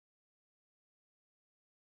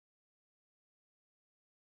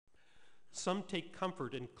Some take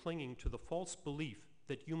comfort in clinging to the false belief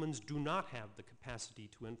that humans do not have the capacity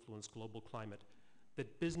to influence global climate,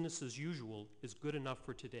 that business as usual is good enough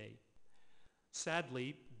for today.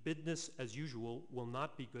 Sadly, business as usual will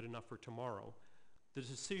not be good enough for tomorrow. The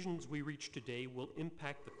decisions we reach today will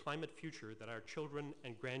impact the climate future that our children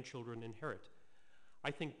and grandchildren inherit.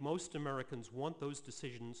 I think most Americans want those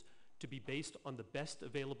decisions to be based on the best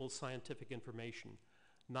available scientific information,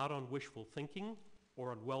 not on wishful thinking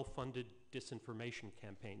or on well-funded disinformation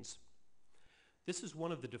campaigns. This is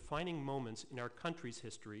one of the defining moments in our country's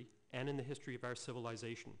history and in the history of our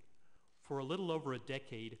civilization. For a little over a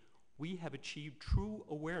decade, we have achieved true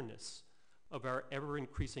awareness of our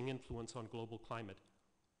ever-increasing influence on global climate.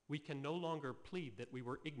 We can no longer plead that we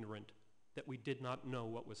were ignorant, that we did not know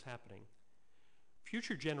what was happening.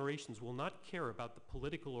 Future generations will not care about the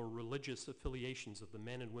political or religious affiliations of the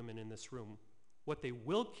men and women in this room. What they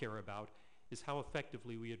will care about is how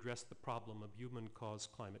effectively we address the problem of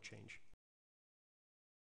human-caused climate change.